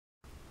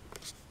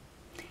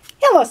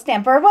Hello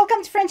Stamper,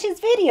 welcome to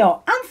Frenchie's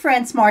video. I'm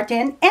Franz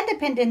Martin,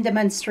 independent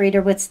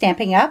demonstrator with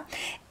Stampin' Up.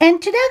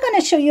 And today I'm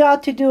going to show you how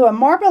to do a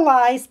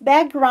marbleized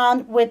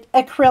background with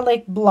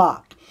acrylic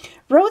block.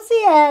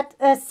 Rosie had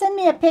sent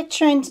me a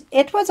picture and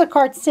it was a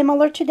card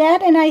similar to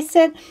that, and I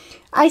sent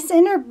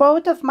her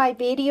both of my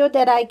video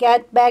that I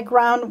got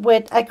background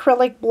with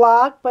acrylic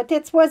block, but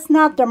it was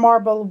not the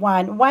marble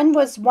one. One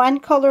was one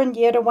color and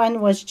the other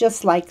one was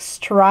just like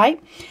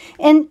stripe,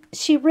 and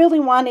she really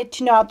wanted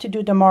to know how to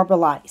do the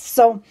marbleized.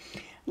 So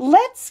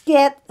let's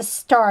get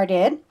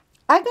started.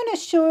 I'm going to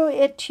show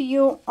it to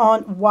you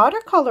on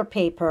watercolor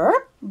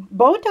paper.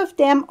 Both of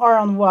them are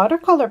on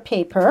watercolor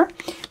paper,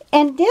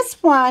 and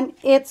this one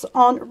it's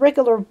on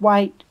regular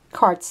white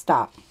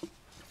cardstock.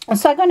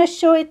 So I'm going to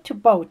show it to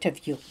both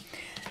of you.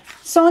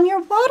 So on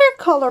your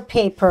watercolor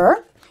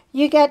paper,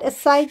 you get a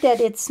side that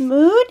it's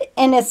smooth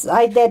and a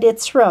side that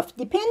it's rough.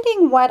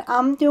 Depending what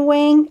I'm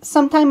doing,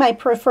 sometimes I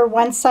prefer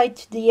one side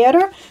to the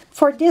other.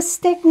 For this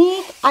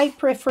technique, I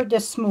prefer the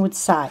smooth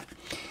side.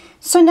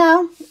 So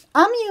now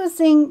I'm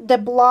using the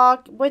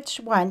block, which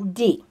one?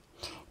 D.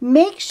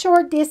 Make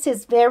sure this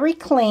is very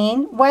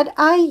clean. What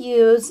I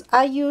use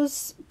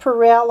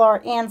Perel or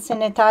hand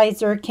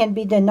sanitizer, can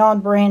be the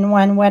non-brand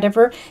one,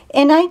 whatever.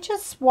 And I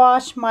just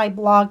wash my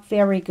block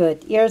very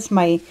good. Here's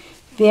my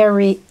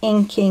very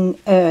inking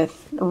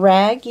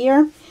rag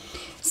here.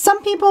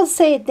 Some people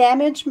say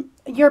damage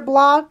your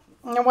block.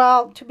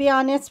 Well, to be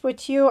honest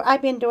with you,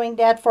 I've been doing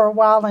that for a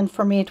while, and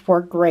for me it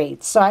worked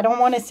great. So I don't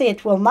want to say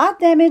it will not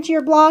damage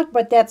your block,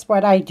 but that's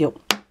what I do.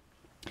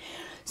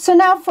 So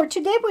now for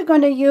today, we're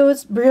going to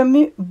use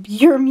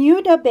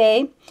Bermuda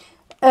Bay,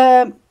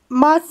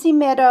 Mossy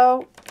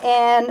Meadow,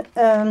 and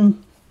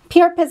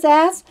Pierre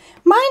Pizzazz.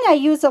 Mine, I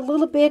use a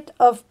little bit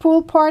of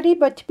Pool Party,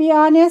 but to be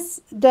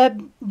honest,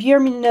 the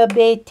Bermuda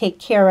Bay take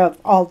care of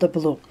all the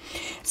blue.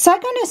 So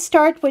I'm going to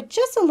start with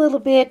just a little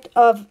bit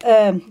of,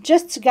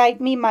 just to guide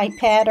me my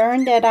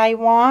pattern that I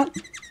want.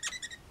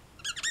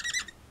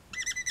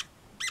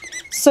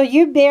 So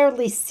you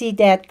barely see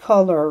that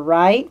color,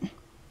 right?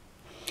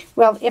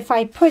 Well, if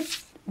I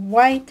put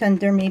white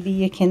under, maybe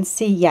you can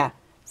see, yeah.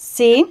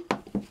 See?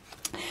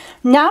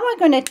 Now I'm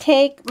going to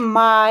take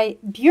my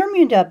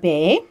Bermuda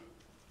Bay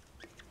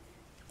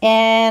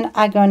and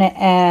I'm going to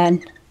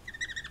add,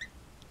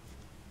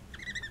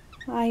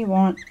 I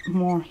want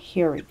more,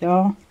 here we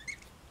go.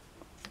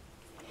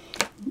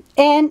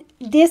 And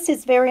this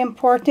is very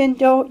important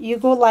though, you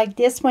go like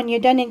this when you're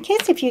done, in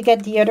case if you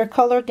get the other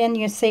color, then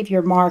you save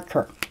your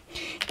marker.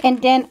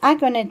 And then I'm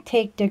going to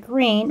take the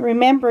green.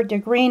 Remember the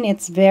green,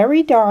 it's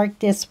very dark,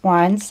 this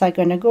one. So I'm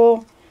going to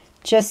go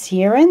just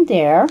here and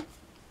there.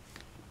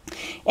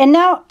 And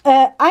now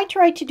I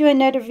tried to do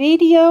another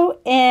video,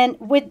 and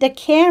with the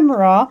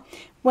camera,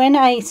 when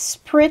I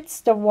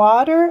spritz the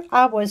water,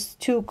 I was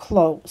too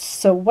close.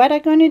 So what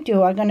I'm going to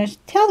do, I'm going to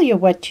tell you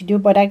what to do,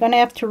 but I'm going to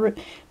have to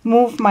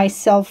remove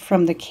myself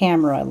from the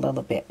camera a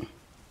little bit.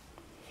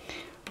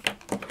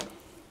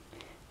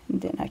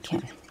 And then I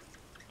can.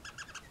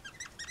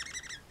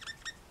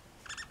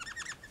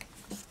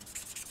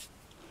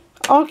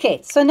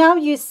 Okay, so now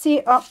you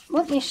see,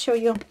 let me show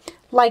you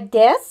like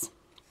this.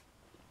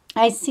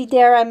 I see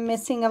there I'm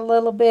missing a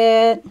little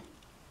bit.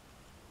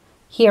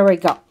 Here we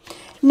go.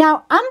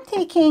 Now I'm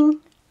taking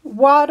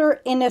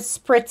water in a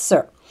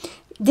spritzer.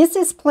 This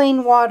is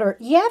plain water.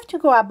 You have to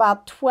go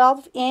about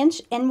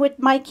 12-inch, and with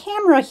my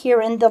camera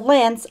here in the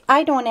lens,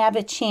 I don't have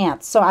a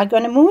chance. So I'm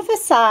going to move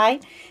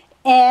aside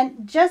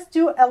and just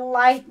do a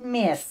light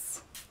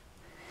mist.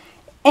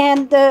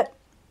 And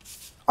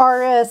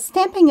our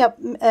Stampin'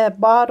 Up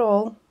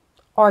bottle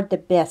are the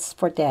best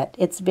for that.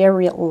 It's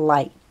very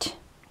light.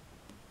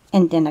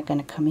 And then I'm going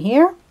to come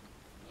here.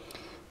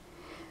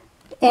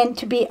 And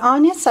to be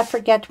honest, I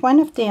forgot one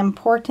of the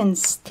important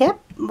steps.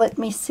 Let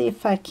me see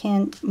if I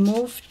can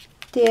move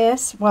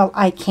this. Well,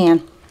 I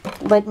can.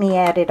 Let me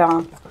add it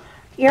on.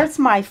 Here's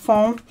my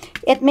foam.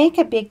 It makes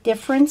a big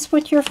difference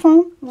with your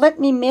foam. Let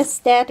me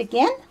mist that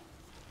again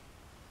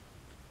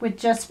with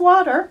just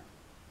water.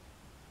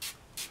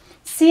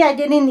 See, I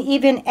didn't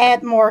even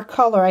add more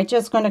color. I'm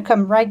just going to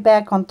come right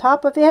back on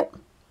top of it.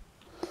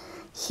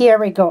 Here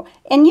we go.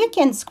 And you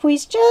can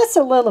squeeze just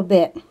a little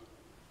bit.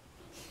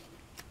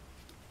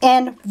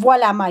 And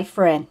voila, my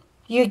friend.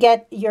 You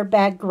get your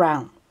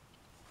background.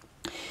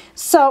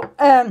 So,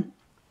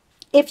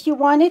 if you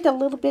wanted a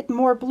little bit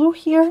more blue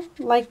here,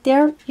 like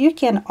there, you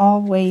can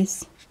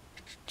always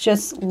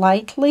just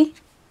lightly.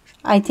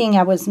 I think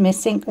I was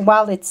missing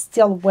while it's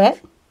still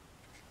wet.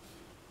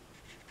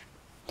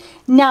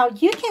 Now,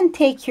 you can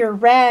take your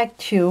rag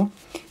too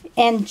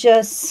and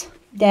just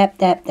dab,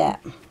 dab, dab.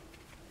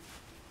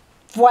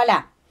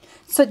 Voila.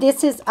 So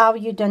this is how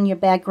you done your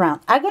background.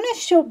 I'm going to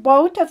show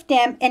both of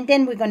them, and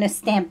then we're going to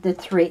stamp the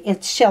three.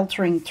 It's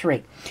sheltering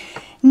three.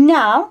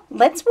 Now,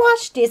 let's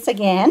wash this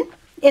again.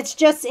 It's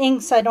just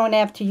ink, so I don't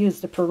have to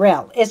use the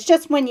Perel. It's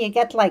just when you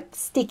get like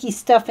sticky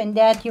stuff in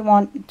that, you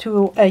want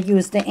to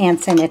use the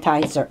hand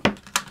sanitizer.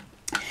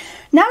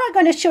 Now I'm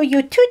going to show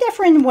you two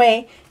different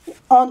ways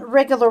on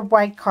regular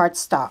white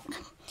cardstock.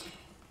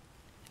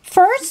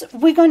 First,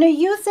 we're going to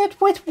use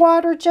it with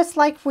water just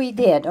like we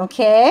did,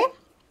 okay?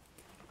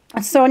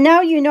 So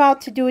now you know how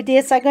to do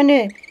this. I'm going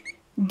to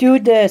do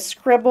the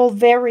scribble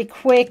very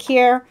quick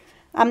here.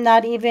 I'm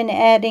not even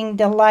adding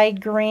the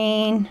light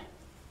green.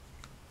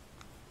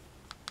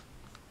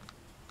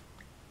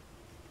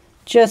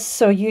 Just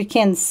so you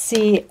can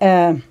see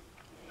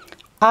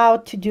how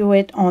to do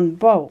it on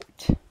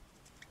both.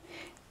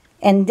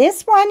 And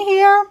this one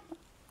here,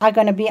 I'm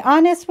going to be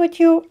honest with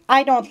you,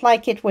 I don't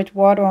like it with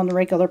water on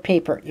regular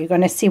paper. You're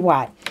going to see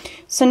why.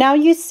 So now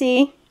you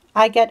see,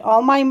 I get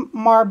all my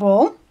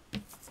marble.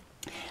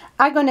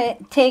 I'm going to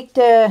take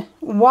the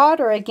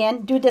water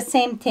again, do the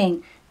same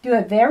thing. Do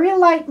a very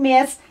light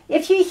mist.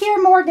 If you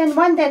hear more than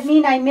one, that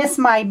means I miss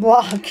my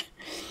block.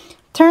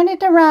 Turn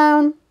it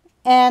around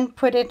and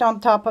put it on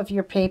top of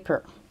your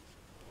paper.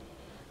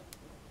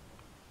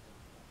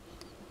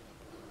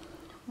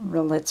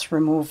 Well, let's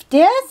remove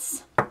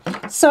this.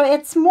 So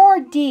it's more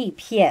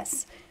deep,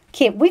 yes.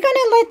 Okay, we're going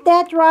to let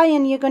that dry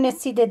and you're going to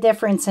see the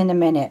difference in a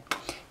minute.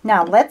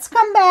 Now let's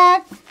come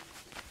back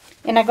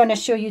and I'm going to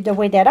show you the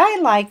way that I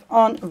like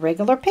on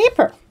regular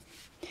paper.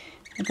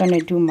 I'm going to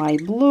do my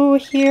blue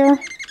here.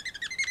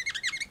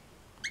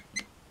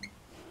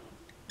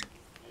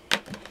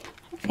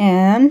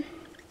 And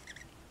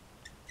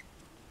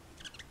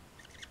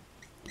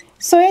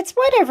so it's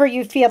whatever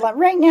you feel like.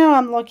 Right now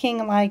I'm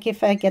looking like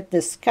if I get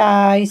the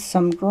sky,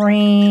 some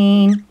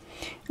green,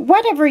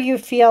 whatever you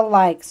feel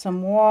like,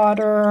 some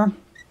water,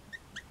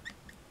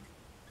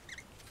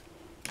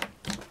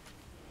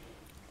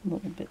 a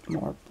little bit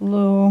more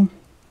blue.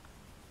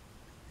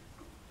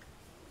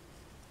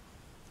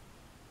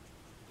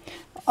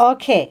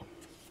 Okay.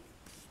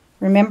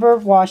 Remember,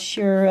 wash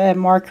your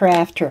marker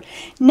after.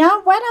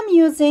 Now what I'm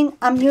using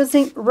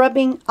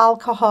rubbing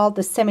alcohol,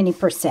 the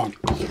 70%.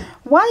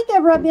 Why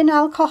the rubbing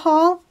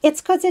alcohol?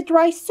 It's because it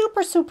dries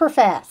super, super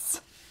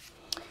fast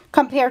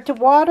compared to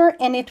water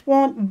and it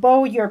won't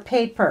bow your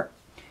paper.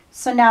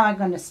 So now I'm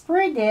going to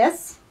spray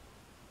this.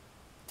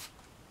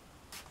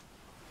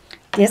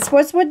 This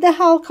was with the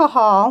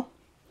alcohol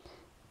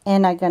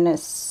and I'm going to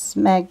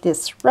smack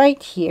this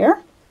right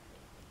here.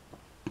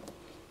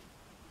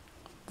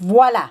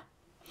 Voila.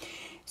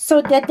 So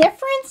the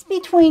difference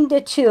between the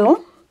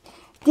two,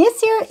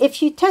 this here,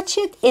 if you touch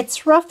it,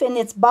 it's rough and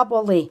it's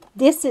bubbly.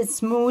 This is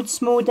smooth,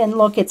 smooth, and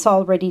look, it's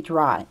already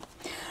dry.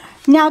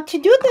 Now to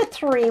do the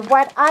three,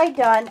 what I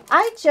done,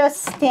 I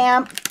just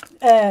stamped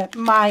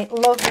my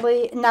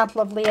lovely, not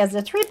lovely as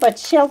a tree, but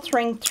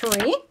sheltering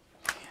tree.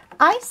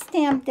 I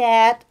stamped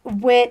that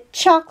with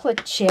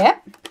chocolate chip.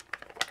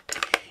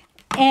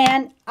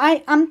 And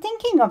I'm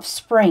thinking of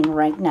spring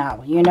right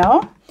now, you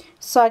know.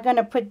 So I'm going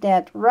to put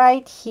that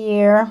right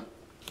here.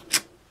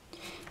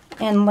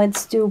 And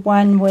let's do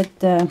one with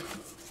the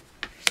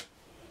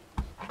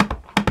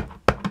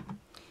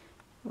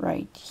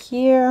right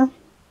here.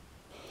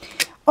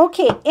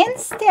 Okay,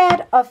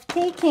 instead of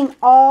taking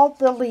all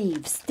the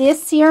leaves,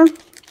 this here,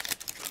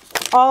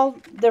 all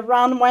the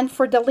round one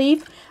for the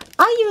leaf,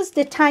 I use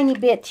the tiny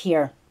bit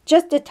here,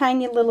 just a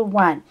tiny little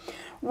one.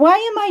 Why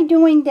am I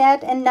doing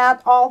that and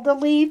not all the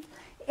leaf?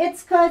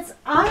 It's because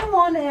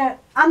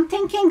I'm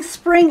thinking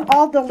spring,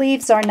 all the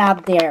leaves are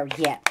not there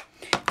yet.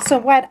 So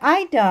what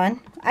I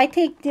done, I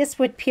take this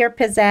with Pure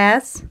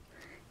Pizzazz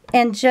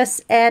and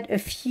just add a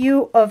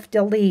few of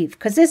the leaf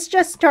because it's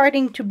just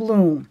starting to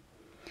bloom.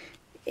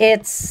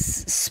 It's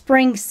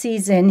spring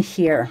season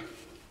here.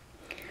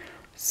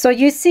 So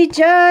you see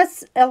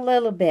just a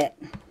little bit.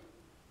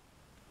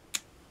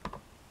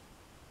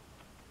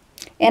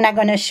 And I'm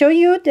going to show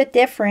you the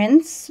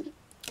difference.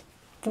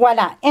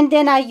 Voila. And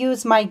then I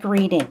use my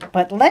greeting.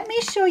 But let me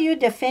show you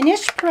the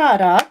finished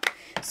product.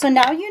 So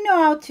now you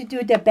know how to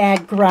do the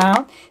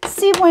background.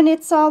 See when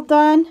it's all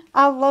done,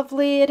 how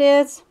lovely it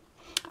is.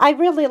 I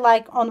really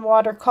like on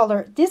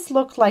watercolor. This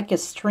looks like a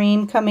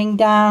stream coming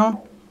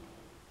down.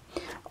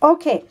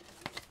 Okay,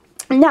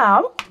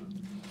 now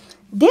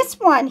this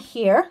one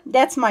here,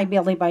 that's my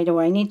belly, by the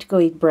way. I need to go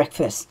eat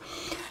breakfast.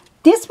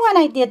 This one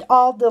I did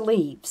all the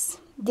leaves.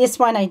 This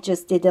one I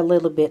just did a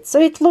little bit. So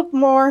it looked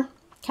more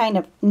kind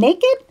of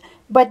naked,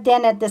 but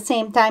then at the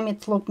same time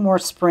it looked more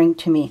spring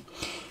to me.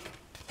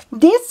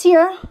 This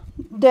here,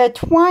 the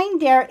twine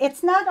there,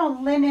 it's not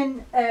on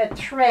linen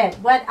thread.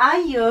 What I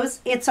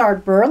use, it's our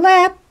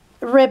burlap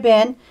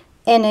ribbon,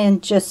 and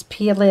then just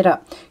peel it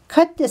up.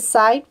 Cut the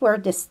side where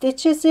the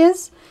stitches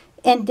is,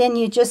 and then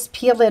you just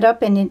peel it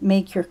up and it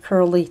make your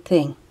curly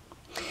thing.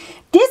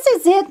 This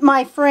is it,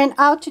 my friend,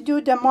 how to do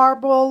the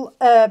marble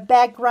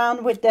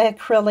background with the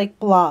acrylic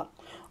block.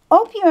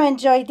 Hope you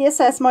enjoyed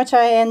this as much as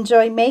I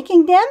enjoy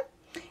making them.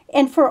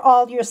 And for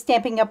all your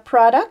Stampin' Up!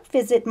 Product,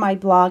 visit my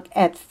blog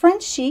at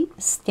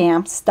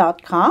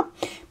FrenchieStamps.com.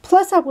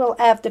 Plus, I will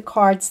have the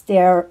cards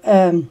there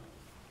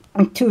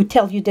to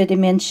tell you the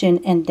dimension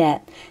and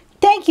that.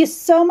 Thank you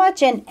so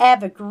much and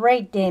have a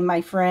great day, my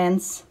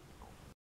friends.